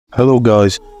Hello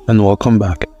guys and welcome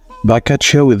back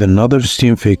at you with another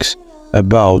Steam fix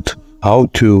about how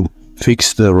to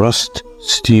fix the Rust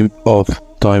Steam Auth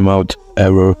Timeout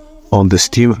error on the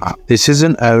Steam app. This is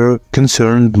an error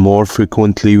concerned more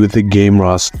frequently with the game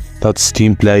Rust that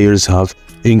Steam players have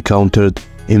encountered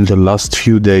in the last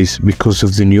few days because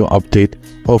of the new update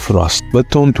of Rust. But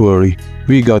don't worry,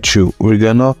 we got you. We're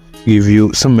gonna give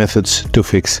you some methods to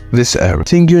fix this error.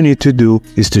 Thing you need to do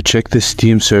is to check the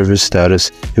Steam server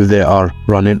status if they are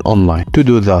running online. To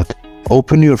do that,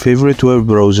 open your favorite web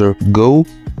browser, go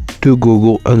to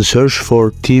Google and search for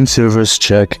Team Servers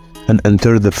Check and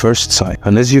enter the first site.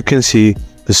 And as you can see,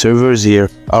 the servers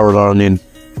here are running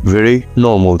very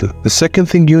normal. The second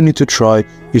thing you need to try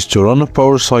is to run a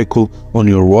power cycle on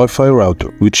your Wi-Fi router,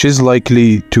 which is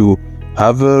likely to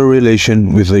have a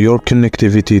relation with your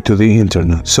connectivity to the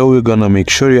internet. So we're gonna make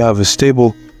sure you have a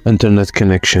stable internet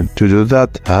connection. To do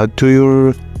that, head to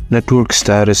your network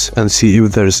status and see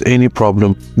if there's any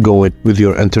problem going with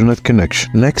your internet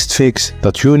connection. Next fix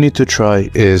that you need to try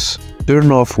is turn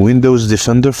off Windows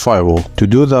Defender Firewall. To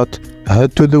do that,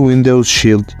 head to the Windows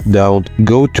Shield down,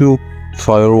 go to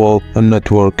Firewall and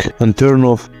Network and turn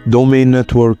off Domain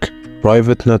Network,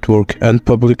 Private Network and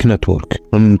Public Network.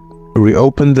 And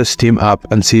reopen the Steam app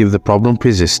and see if the problem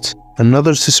persists.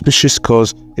 Another suspicious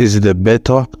cause is the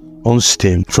beta on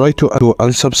Steam. Try to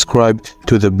unsubscribe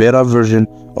to the beta version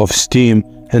of Steam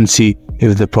and see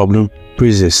if the problem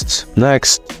persists.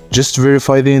 Next, just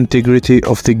verify the integrity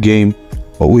of the game,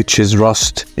 which is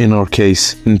Rust in our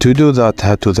case. And to do that,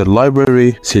 head to the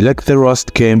library, select the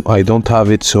Rust game. I don't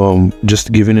have it, so I'm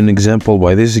just giving an example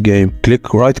by this game.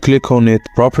 Right click on it,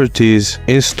 properties,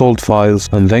 installed files,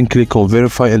 and then click on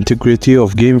verify integrity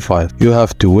of game file. You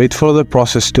have to wait for the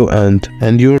process to end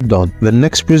and you're done. The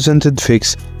next presented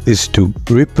fix is to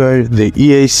repair the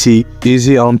EAC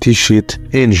Easy Anti-Cheat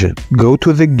engine. Go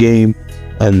to the game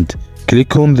and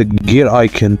click on the gear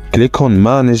icon, click on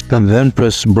manage and then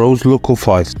press browse local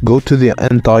files. Go to the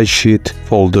anti-cheat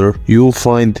folder. You'll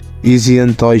find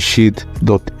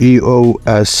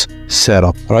easyantisheet.eos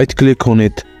setup. Right click on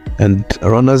it and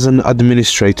run as an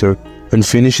administrator and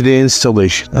finish the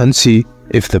installation and see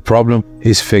if the problem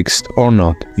is fixed or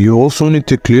not. You also need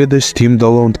to clear the Steam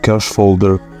download cache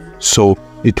folder so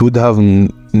it would have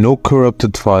no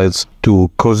corrupted files to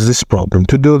cause this problem.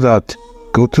 To do that,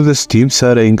 go to the Steam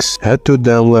settings, head to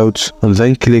downloads and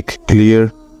then click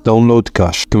clear download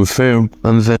cache, confirm,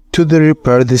 and then to the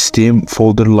repair the Steam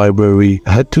folder library,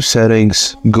 head to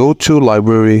settings, go to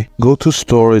library, go to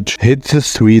storage, hit the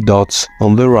three dots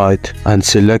on the right and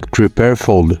select repair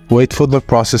folder. Wait for the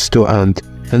process to end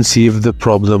and see if the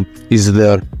problem is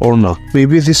there or not.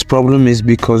 Maybe this problem is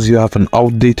because you have an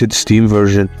outdated Steam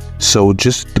version, so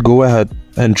just go ahead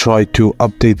and try to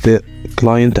update the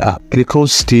client app. Click on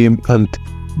Steam and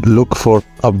look for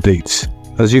updates.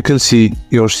 As you can see,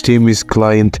 your Steam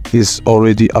client is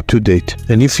already up to date.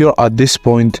 And if you're at this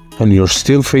point and you're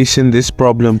still facing this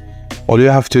problem, all you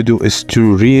have to do is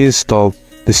to reinstall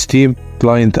the Steam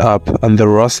client app and the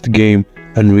Rust game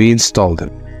and reinstall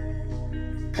them.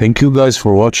 Thank you guys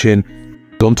for watching.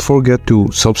 Don't forget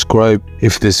to subscribe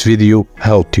if this video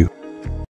helped you.